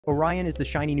Orion is the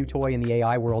shiny new toy in the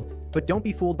AI world, but don't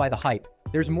be fooled by the hype.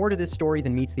 There's more to this story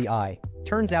than meets the eye.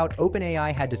 Turns out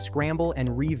OpenAI had to scramble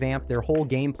and revamp their whole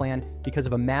game plan because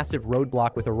of a massive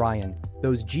roadblock with Orion.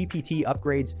 Those GPT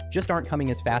upgrades just aren't coming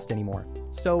as fast anymore.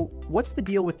 So what's the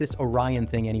deal with this Orion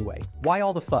thing anyway? Why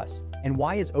all the fuss? And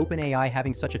why is OpenAI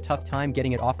having such a tough time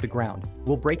getting it off the ground?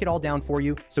 We'll break it all down for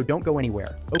you, so don't go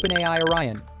anywhere. OpenAI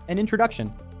Orion. An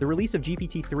introduction. The release of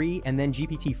GPT-3 and then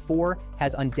GPT-4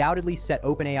 has undoubtedly set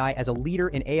OpenAI as a leader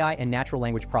in AI and natural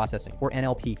language processing, or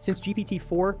NLP. Since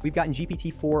GPT-4, we've gotten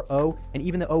GPT-4o and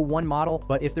even the o1 model,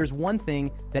 but if there's one thing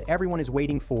that everyone is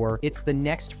waiting for, it's the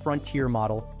next frontier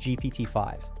model,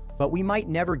 GPT-5. But we might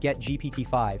never get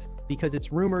GPT-5 because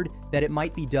it's rumored that it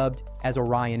might be dubbed as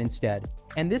Orion instead.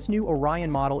 And this new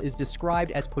Orion model is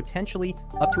described as potentially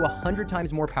up to 100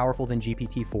 times more powerful than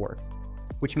GPT-4.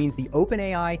 Which means the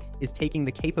OpenAI is taking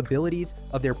the capabilities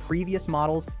of their previous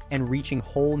models and reaching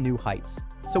whole new heights.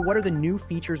 So what are the new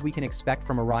features we can expect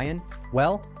from Orion?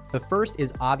 Well, the first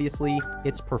is obviously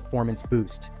its performance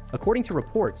boost. According to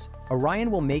reports,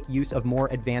 Orion will make use of more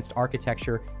advanced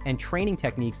architecture and training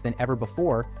techniques than ever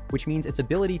before, which means its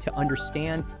ability to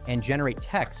understand and generate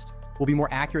text will be more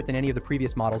accurate than any of the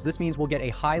previous models. This means we'll get a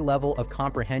high level of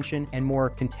comprehension and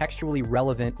more contextually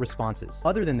relevant responses.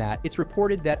 Other than that, it's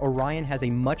reported that Orion has a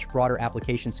much broader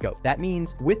application scope. That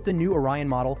means with the new Orion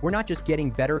model, we're not just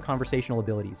getting better conversational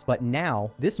abilities, but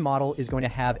now this model is going to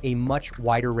have a much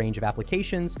wider range of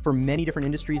applications for many different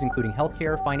industries, including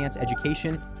healthcare, finance,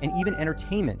 education, and even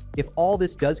entertainment. If all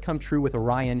this does come true with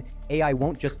Orion, AI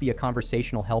won't just be a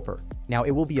conversational helper. Now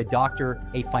it will be a doctor,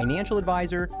 a financial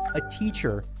advisor, a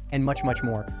teacher, and much, much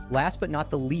more. Last but not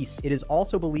the least, it is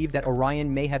also believed that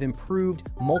Orion may have improved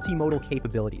multimodal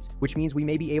capabilities, which means we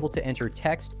may be able to enter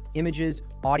text, images,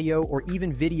 audio, or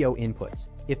even video inputs.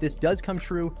 If this does come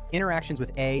true, interactions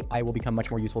with AI will become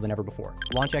much more useful than ever before.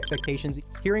 Launch expectations.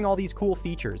 Hearing all these cool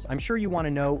features, I'm sure you want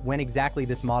to know when exactly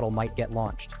this model might get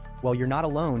launched. Well, you're not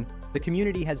alone. The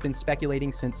community has been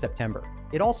speculating since September.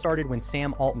 It all started when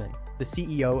Sam Altman, the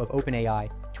CEO of OpenAI,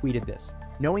 tweeted this.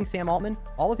 Knowing Sam Altman,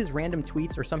 all of his random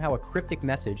tweets are somehow a cryptic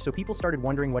message, so people started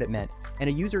wondering what it meant. And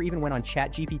a user even went on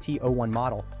ChatGPT o1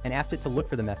 model and asked it to look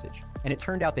for the message. And it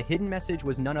turned out the hidden message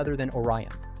was none other than Orion.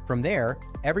 From there,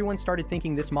 everyone started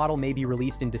thinking this model may be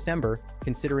released in December,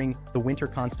 considering the winter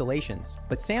constellations.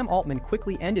 But Sam Altman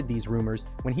quickly ended these rumors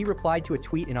when he replied to a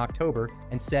tweet in October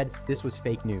and said this was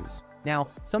fake news. Now,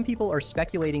 some people are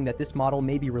speculating that this model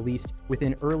may be released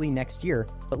within early next year,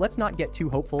 but let's not get too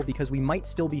hopeful because we might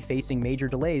still be facing major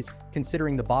delays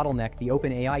considering the bottleneck the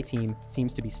OpenAI team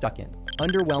seems to be stuck in.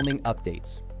 Underwhelming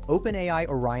updates. OpenAI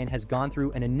Orion has gone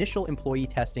through an initial employee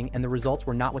testing and the results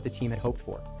were not what the team had hoped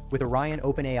for. With Orion,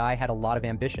 OpenAI had a lot of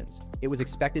ambitions. It was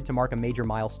expected to mark a major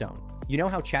milestone. You know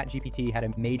how ChatGPT had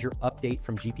a major update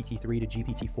from GPT-3 to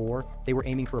GPT-4? They were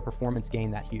aiming for a performance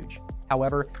gain that huge.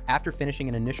 However, after finishing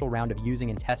an initial round of using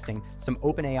and testing, some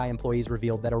OpenAI employees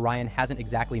revealed that Orion hasn't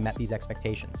exactly met these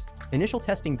expectations. Initial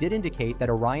testing did indicate that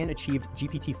Orion achieved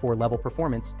GPT-4 level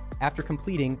performance after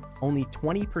completing only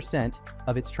 20%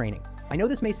 of its training. I know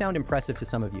this may sound impressive to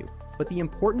some of you, but the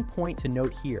important point to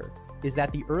note here is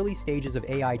that the early stages of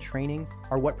AI training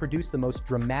are what produce the most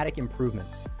dramatic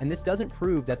improvements, and this doesn't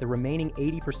prove that the remaining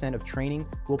 80% of training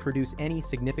will produce any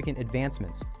significant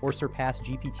advancements or surpass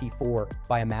GPT-4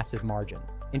 by a massive margin.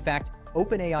 In fact,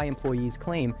 OpenAI employees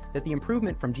claim that the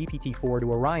improvement from GPT-4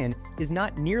 to Orion is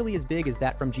not nearly as big as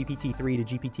that from GPT-3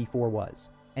 to GPT-4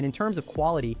 was. And in terms of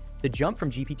quality, the jump from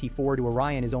GPT-4 to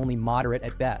Orion is only moderate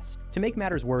at best. To make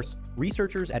matters worse,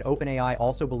 researchers at OpenAI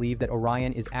also believe that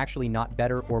Orion is actually not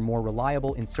better or more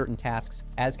reliable in certain tasks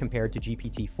as compared to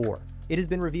GPT-4. It has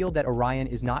been revealed that Orion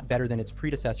is not better than its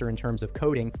predecessor in terms of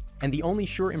coding, and the only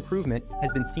sure improvement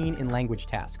has been seen in language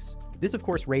tasks. This of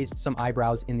course raised some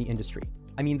eyebrows in the industry.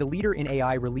 I mean, the leader in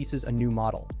AI releases a new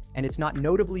model, and it's not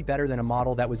notably better than a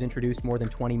model that was introduced more than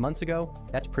 20 months ago.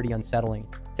 That's pretty unsettling.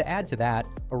 To add to that,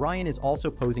 Orion is also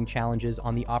posing challenges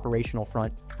on the operational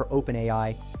front for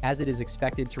OpenAI, as it is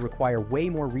expected to require way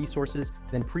more resources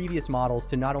than previous models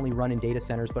to not only run in data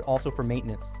centers, but also for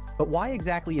maintenance. But why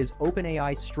exactly is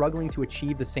OpenAI struggling to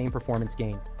achieve the same performance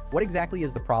gain? What exactly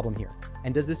is the problem here?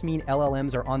 And does this mean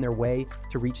LLMs are on their way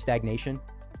to reach stagnation?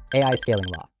 AI scaling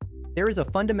law. There is a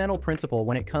fundamental principle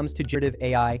when it comes to generative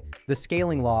AI, the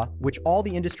scaling law, which all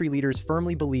the industry leaders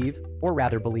firmly believe, or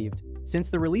rather believed. Since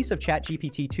the release of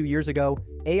ChatGPT 2 years ago,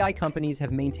 AI companies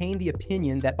have maintained the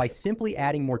opinion that by simply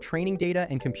adding more training data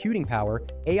and computing power,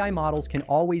 AI models can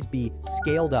always be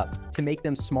scaled up to make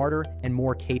them smarter and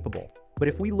more capable. But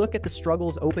if we look at the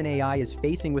struggles OpenAI is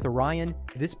facing with Orion,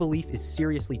 this belief is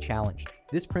seriously challenged.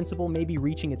 This principle may be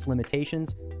reaching its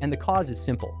limitations, and the cause is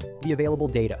simple: the available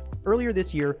data. Earlier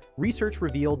this year, research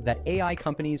revealed that AI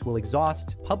companies will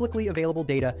exhaust publicly available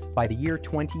data by the year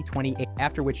 2028,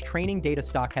 after which training data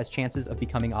stock has chances of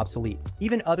becoming obsolete.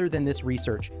 Even other than this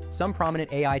research, some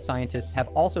prominent AI scientists have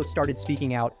also started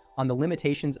speaking out on the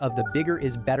limitations of the bigger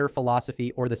is better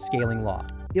philosophy or the scaling law.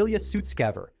 Ilya,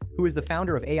 who is the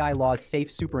founder of AI Law's Safe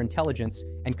Superintelligence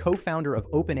and co-founder of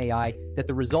OpenAI, that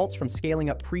the results from scaling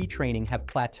up pre-training have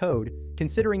plateaued,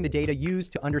 considering the data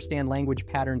used to understand language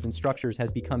patterns and structures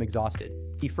has become exhausted.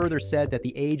 He further said that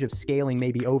the age of scaling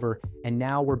may be over, and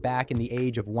now we're back in the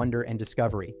age of wonder and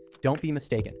discovery. Don't be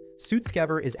mistaken.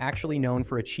 Sutskever is actually known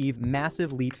for achieving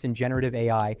massive leaps in generative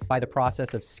AI by the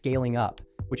process of scaling up,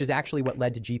 which is actually what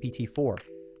led to GPT-4.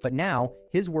 But now,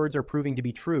 his words are proving to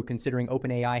be true, considering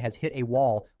OpenAI has hit a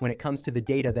wall when it comes to the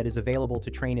data that is available to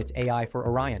train its AI for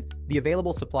Orion. The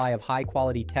available supply of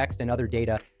high-quality text and other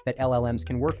data that LLMs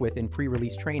can work with in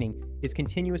pre-release training is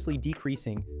continuously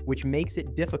decreasing, which makes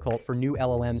it difficult for new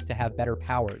LLMs to have better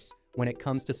powers when it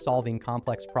comes to solving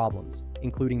complex problems,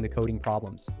 including the coding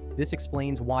problems. This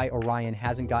explains why Orion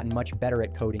hasn't gotten much better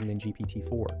at coding than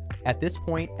GPT-4. At this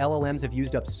point, LLMs have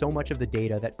used up so much of the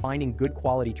data that finding good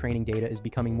quality training data is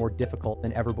becoming more difficult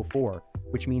than ever before,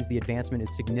 which means the advancement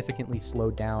is significantly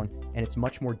slowed down, and it's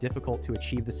much more difficult to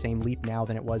achieve the same leap now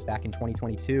than it was back in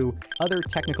 2022. Other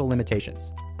technical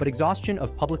limitations. But exhaustion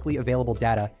of publicly available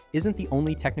data isn't the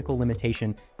only technical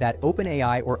limitation that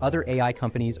OpenAI or other AI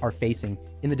companies are facing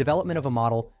in the development of a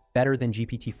model better than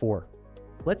GPT-4.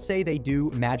 Let's say they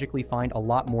do magically find a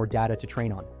lot more data to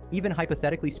train on. Even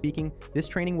hypothetically speaking, this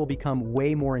training will become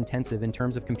way more intensive in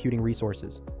terms of computing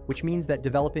resources, which means that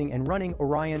developing and running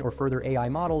Orion or further AI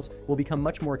models will become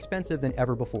much more expensive than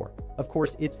ever before. Of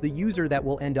course, it's the user that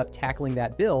will end up tackling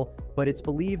that bill, but it's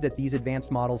believed that these advanced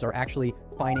models are actually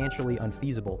financially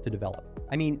unfeasible to develop.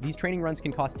 I mean, these training runs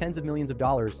can cost tens of millions of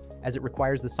dollars, as it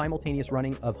requires the simultaneous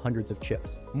running of hundreds of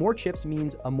chips. More chips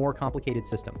means a more complicated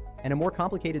system, and a more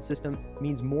complicated system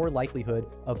means more likelihood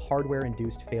of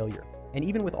hardware-induced failure. And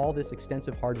even with all this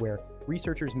extensive hardware,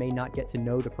 researchers may not get to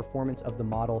know the performance of the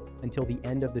model until the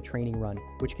end of the training run,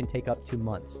 which can take up to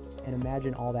months. And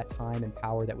imagine all that time and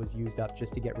power that was used up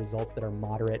just to get results that are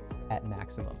moderate at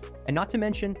maximum. And not to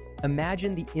mention,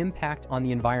 imagine the impact on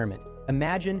the environment.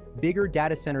 Imagine bigger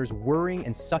data centers whirring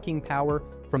and sucking power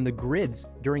from the grids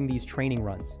during these training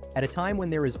runs. At a time when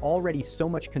there is already so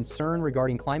much concern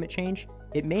regarding climate change,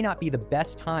 it may not be the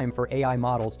best time for AI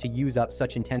models to use up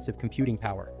such intensive computing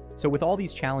power. So with all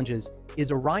these challenges,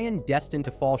 is Orion destined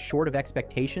to fall short of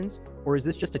expectations, or is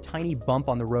this just a tiny bump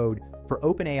on the road for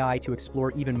OpenAI to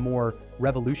explore even more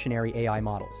revolutionary AI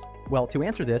models? Well, to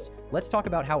answer this, let's talk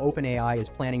about how OpenAI is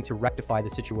planning to rectify the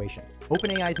situation.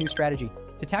 OpenAI's new strategy.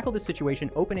 To tackle this situation,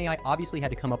 OpenAI obviously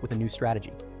had to come up with a new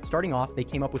strategy. Starting off, they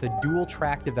came up with a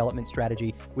dual-track development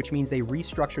strategy, which means they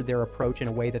restructured their approach in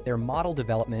a way that their model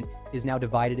development is now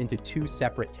divided into two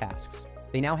separate tasks.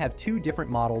 They now have two different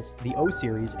models, the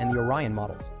O-series and the Orion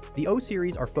models. The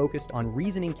O-series are focused on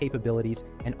reasoning capabilities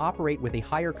and operate with a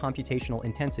higher computational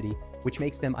intensity, which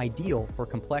makes them ideal for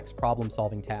complex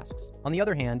problem-solving tasks. On the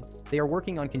other hand, they are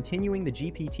working on continuing the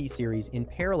GPT series in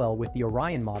parallel with the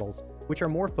Orion models, which are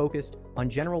more focused on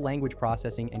general language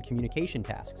processing and communication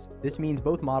tasks. This means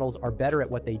both models are better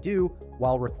at what they do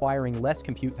while requiring less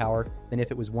compute power than if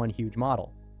it was one huge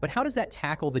model. But how does that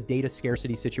tackle the data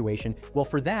scarcity situation? Well,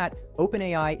 for that,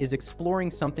 OpenAI is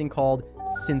exploring something called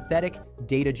synthetic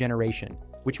data generation,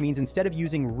 which means instead of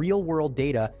using real-world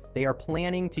data, they are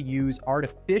planning to use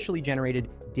artificially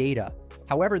generated data.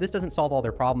 However, this doesn't solve all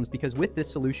their problems, because with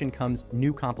this solution comes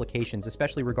new complications,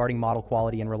 especially regarding model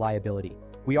quality and reliability.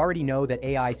 We already know that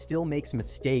AI still makes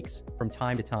mistakes from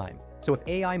time to time. So if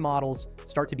AI models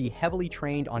start to be heavily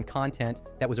trained on content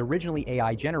that was originally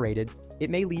AI generated, it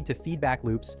may lead to feedback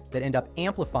loops that end up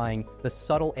amplifying the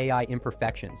subtle AI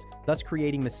imperfections, thus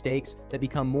creating mistakes that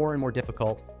become more and more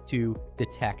difficult to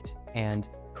detect and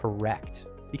correct.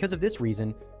 Because of this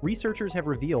reason, researchers have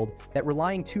revealed that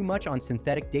relying too much on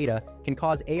synthetic data can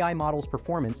cause AI models'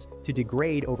 performance to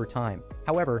degrade over time.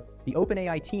 However, the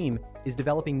OpenAI team is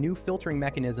developing new filtering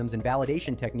mechanisms and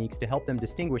validation techniques to help them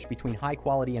distinguish between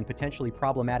high-quality and potentially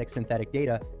problematic synthetic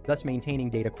data, thus maintaining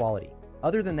data quality.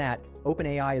 Other than that,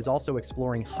 OpenAI is also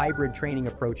exploring hybrid training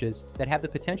approaches that have the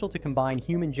potential to combine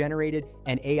human-generated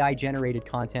and AI-generated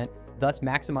content, thus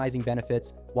maximizing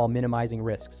benefits while minimizing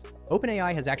risks.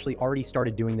 OpenAI has actually already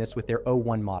started doing this with their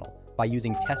O1 model by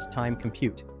using test-time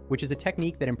compute, which is a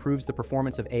technique that improves the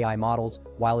performance of AI models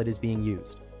while it is being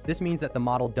used. This means that the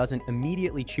model doesn't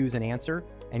immediately choose an answer,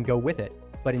 and go with it,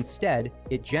 but instead,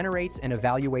 it generates and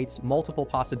evaluates multiple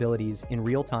possibilities in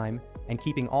real time, and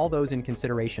keeping all those in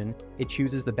consideration, it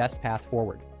chooses the best path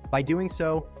forward. By doing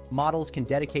so, models can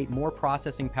dedicate more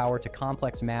processing power to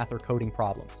complex math or coding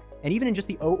problems. And even in just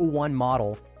the o01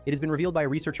 model, it has been revealed by a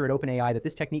researcher at OpenAI that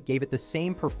this technique gave it the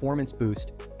same performance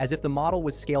boost as if the model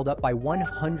was scaled up by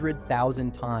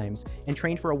 100,000 times and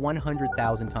trained for a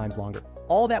 100,000 times longer.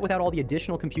 All that without all the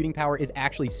additional computing power is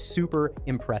actually super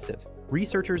impressive.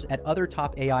 Researchers at other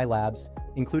top AI labs,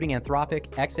 including Anthropic,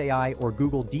 xAI, or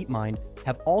Google DeepMind,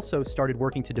 have also started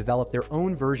working to develop their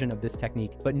own version of this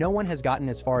technique, but no one has gotten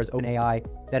as far as OpenAI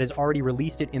that has already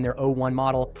released it in their o1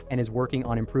 model and is working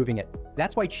on improving it.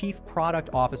 That's why Chief Product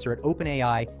Officer at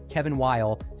OpenAI, Kevin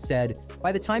Weil, said,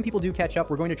 "By the time people do catch up,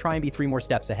 we're going to try and be 3 more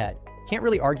steps ahead." Can't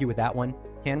really argue with that one,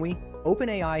 can we?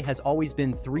 OpenAI has always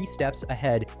been 3 steps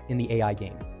ahead in the AI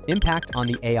game. Impact on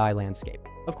the AI landscape.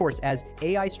 Of course, as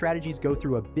AI strategies go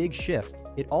through a big shift,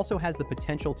 it also has the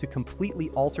potential to completely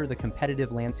alter the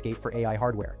competitive landscape for AI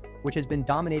hardware, which has been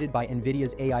dominated by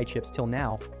NVIDIA's AI chips till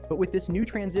now. But with this new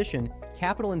transition,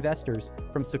 capital investors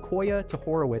from Sequoia to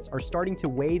Horowitz are starting to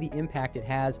weigh the impact it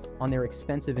has on their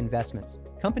expensive investments.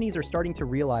 Companies are starting to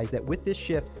realize that with this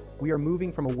shift, we are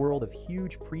moving from a world of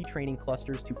huge pre-training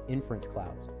clusters to inference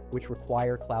clouds, which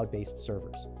require cloud-based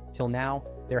servers. Till now,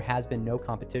 there has been no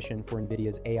competition for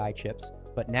NVIDIA's AI chips,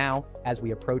 but now, as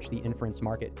we approach the inference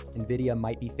market, NVIDIA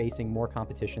might be facing more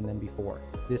competition than before.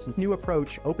 This new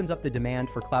approach opens up the demand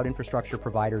for cloud infrastructure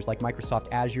providers like Microsoft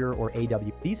Azure or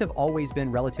AWS. These have always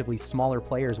been relatively smaller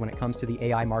players when it comes to the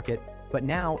AI market, but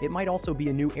now it might also be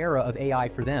a new era of AI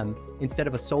for them instead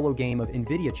of a solo game of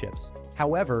NVIDIA chips.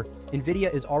 However,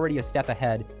 NVIDIA is already a step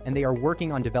ahead, and they are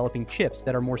working on developing chips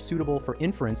that are more suitable for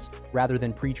inference rather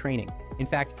than pre-training. In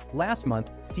fact, last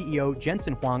month, CEO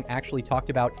Jensen Huang actually talked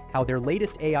about how their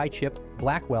latest AI chip,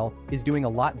 Blackwell, is doing a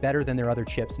lot better than their other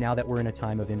chips now that we're in a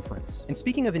time of inference. And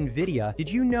speaking of NVIDIA, did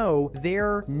you know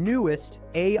their newest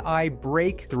AI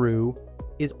breakthrough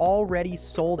is already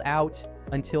sold out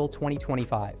until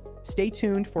 2025? Stay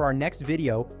tuned for our next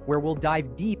video where we'll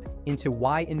dive deep into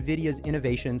why NVIDIA's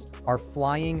innovations are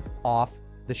flying off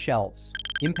the shelves.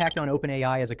 Impact on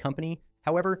OpenAI as a company.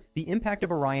 However, the impact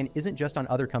of Orion isn't just on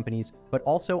other companies, but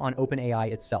also on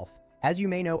OpenAI itself. As you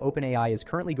may know, OpenAI is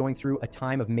currently going through a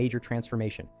time of major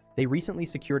transformation. They recently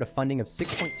secured a funding of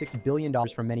 $6.6 billion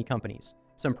from many companies,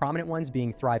 some prominent ones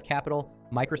being Thrive Capital,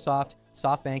 Microsoft,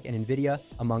 SoftBank, and NVIDIA,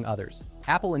 among others.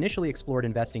 Apple initially explored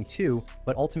investing too,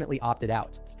 but ultimately opted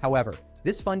out. However,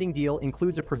 this funding deal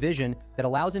includes a provision that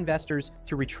allows investors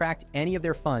to retract any of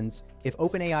their funds if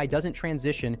OpenAI doesn't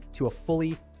transition to a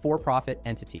fully for-profit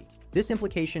entity. This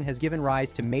implication has given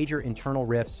rise to major internal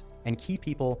rifts, and key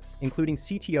people, including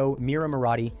CTO Mira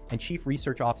Murati and Chief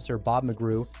Research Officer Bob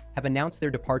McGrew, have announced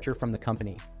their departure from the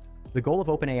company. The goal of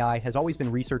OpenAI has always been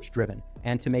research-driven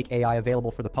and to make AI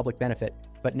available for the public benefit,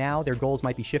 but now their goals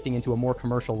might be shifting into a more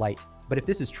commercial light. But if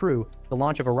this is true, the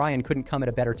launch of Orion couldn't come at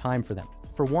a better time for them.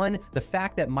 For one, the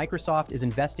fact that Microsoft is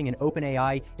investing in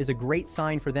OpenAI is a great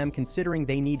sign for them considering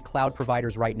they need cloud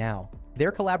providers right now.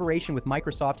 Their collaboration with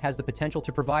Microsoft has the potential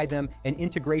to provide them an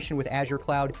integration with Azure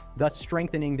Cloud, thus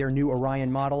strengthening their new Orion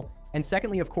model. And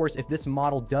secondly, of course, if this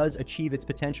model does achieve its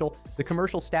potential, the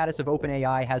commercial status of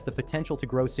OpenAI has the potential to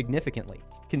grow significantly,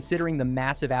 considering the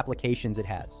massive applications it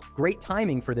has. Great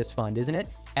timing for this fund, isn't it?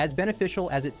 As beneficial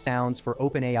as it sounds for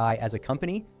OpenAI as a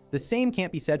company, the same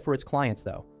can't be said for its clients,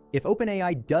 though. If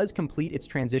OpenAI does complete its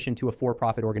transition to a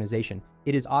for-profit organization,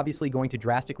 it is obviously going to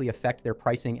drastically affect their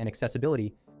pricing and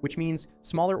accessibility, which means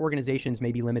smaller organizations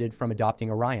may be limited from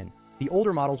adopting Orion. The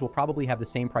older models will probably have the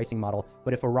same pricing model,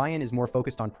 but if Orion is more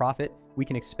focused on profit, we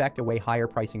can expect a way higher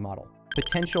pricing model.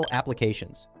 Potential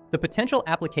applications. The potential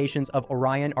applications of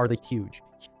Orion are huge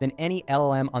than any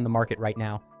LLM on the market right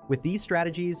now. With these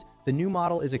strategies, the new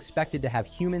model is expected to have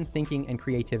human thinking and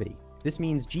creativity. This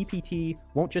means GPT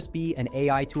won't just be an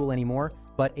AI tool anymore,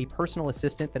 but a personal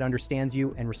assistant that understands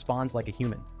you and responds like a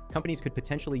human. Companies could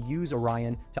potentially use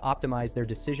Orion to optimize their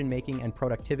decision-making and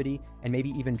productivity, and maybe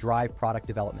even drive product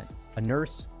development. A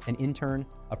nurse, an intern,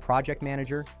 a project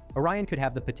manager, Orion could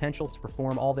have the potential to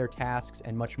perform all their tasks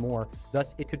and much more.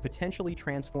 Thus, it could potentially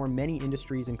transform many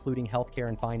industries, including healthcare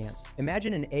and finance.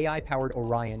 Imagine an AI-powered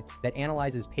Orion that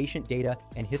analyzes patient data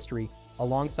and history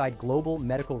alongside global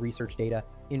medical research data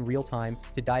in real time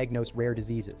to diagnose rare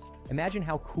diseases. Imagine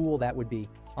how cool that would be.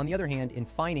 On the other hand, in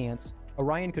finance,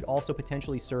 Orion could also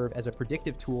potentially serve as a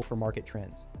predictive tool for market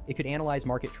trends. It could analyze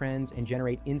market trends and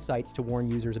generate insights to warn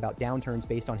users about downturns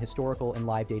based on historical and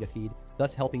live data feed,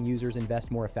 thus helping users invest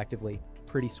more effectively.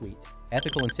 Pretty sweet.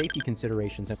 Ethical and safety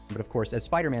considerations, but of course, as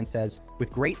Spider-Man says,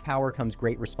 with great power comes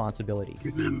great responsibility.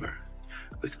 Remember,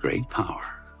 with great power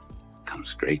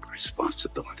comes great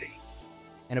responsibility.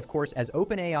 And of course, as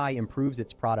OpenAI improves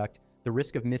its product, the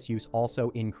risk of misuse also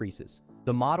increases.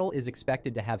 The model is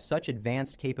expected to have such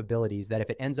advanced capabilities that if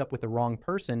it ends up with the wrong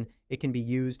person, it can be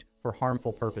used for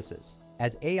harmful purposes.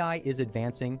 As AI is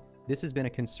advancing, this has been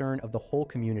a concern of the whole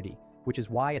community, which is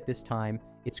why at this time,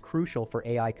 it's crucial for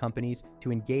AI companies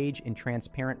to engage in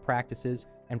transparent practices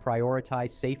and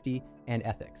prioritize safety and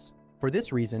ethics. For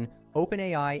this reason,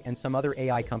 OpenAI and some other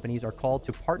AI companies are called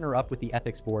to partner up with the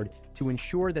ethics board to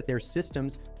ensure that their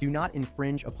systems do not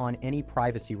infringe upon any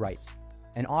privacy rights,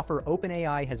 an offer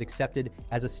OpenAI has accepted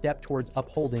as a step towards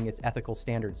upholding its ethical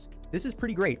standards. This is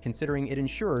pretty great considering it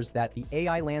ensures that the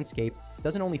AI landscape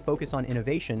doesn't only focus on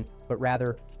innovation, but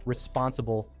rather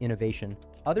responsible innovation.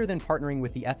 Other than partnering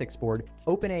with the ethics board,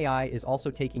 OpenAI is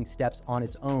also taking steps on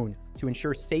its own to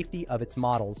ensure safety of its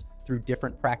models through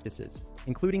different practices,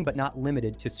 including but not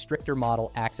limited to stricter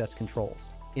model access controls.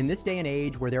 In this day and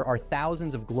age where there are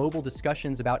thousands of global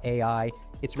discussions about AI,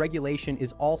 its regulation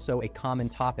is also a common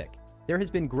topic. There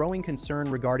has been growing concern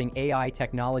regarding AI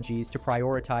technologies to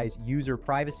prioritize user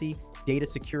privacy, data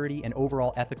security, and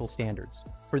overall ethical standards.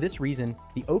 For this reason,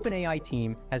 the OpenAI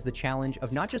team has the challenge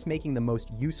of not just making the most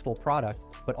useful product,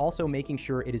 but also making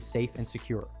sure it is safe and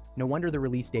secure. No wonder the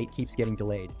release date keeps getting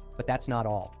delayed, but that's not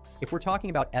all. If we're talking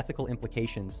about ethical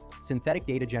implications, synthetic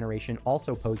data generation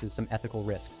also poses some ethical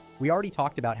risks. We already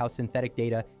talked about how synthetic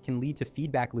data can lead to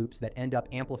feedback loops that end up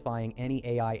amplifying any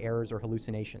AI errors or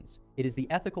hallucinations. It is the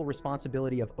ethical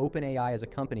responsibility of OpenAI as a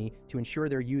company to ensure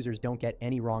their users don't get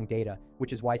any wrong data,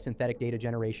 which is why synthetic data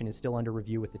generation is still under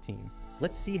review with the team.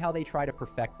 Let's see how they try to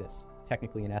perfect this,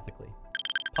 technically and ethically.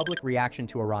 Public reaction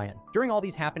to Orion. During all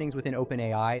these happenings within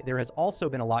OpenAI, there has also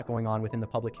been a lot going on within the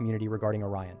public community regarding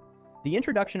Orion. The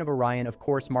introduction of Orion, of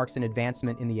course, marks an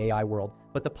advancement in the AI world,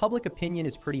 but the public opinion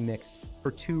is pretty mixed for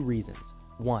two reasons.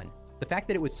 One, the fact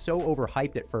that it was so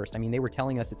overhyped at first. I mean, they were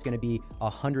telling us it's going to be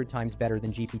 100 times better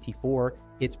than GPT-4,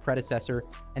 its predecessor,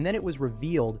 and then it was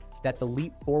revealed that the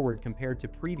leap forward compared to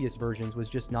previous versions was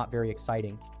just not very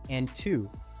exciting. And two,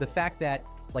 the fact that,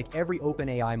 like every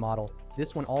OpenAI model,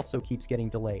 this one also keeps getting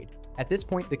delayed. At this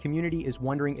point, the community is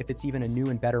wondering if it's even a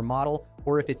new and better model,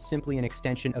 or if it's simply an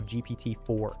extension of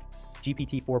GPT-4.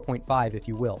 GPT 4.5, if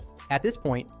you will. At this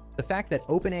point, the fact that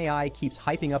OpenAI keeps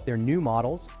hyping up their new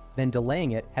models, then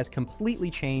delaying it, has completely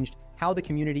changed how the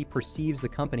community perceives the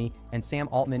company and Sam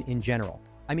Altman in general.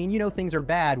 I mean, you know things are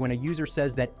bad when a user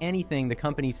says that anything the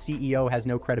company's CEO has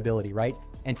no credibility, right?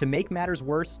 And to make matters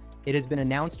worse, it has been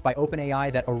announced by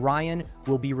OpenAI that Orion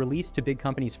will be released to big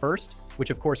companies first, which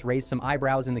of course raised some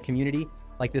eyebrows in the community,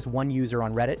 like this one user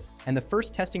on Reddit. And the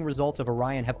first testing results of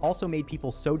Orion have also made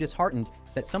people so disheartened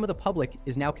that some of the public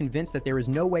is now convinced that there is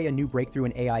no way a new breakthrough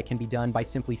in AI can be done by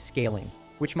simply scaling,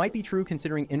 which might be true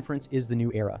considering inference is the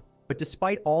new era. But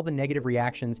despite all the negative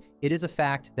reactions, it is a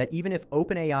fact that even if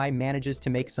OpenAI manages to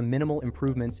make some minimal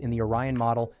improvements in the Orion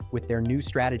model with their new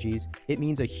strategies, it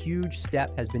means a huge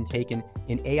step has been taken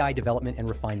in AI development and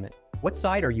refinement. What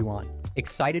side are you on?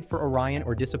 Excited for Orion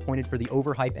or disappointed for the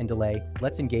overhype and delay?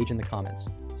 Let's engage in the comments.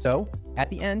 So, at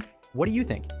the end, what do you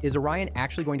think? Is Orion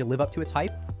actually going to live up to its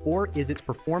hype? Or is its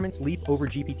performance leap over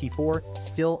GPT-4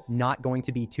 still not going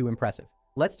to be too impressive?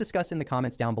 Let's discuss in the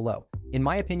comments down below. In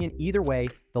my opinion, either way,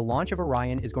 the launch of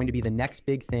Orion is going to be the next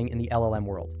big thing in the LLM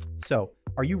world. So,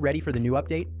 are you ready for the new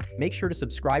update? Make sure to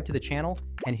subscribe to the channel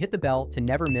and hit the bell to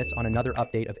never miss on another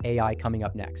update of AI coming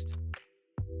up next.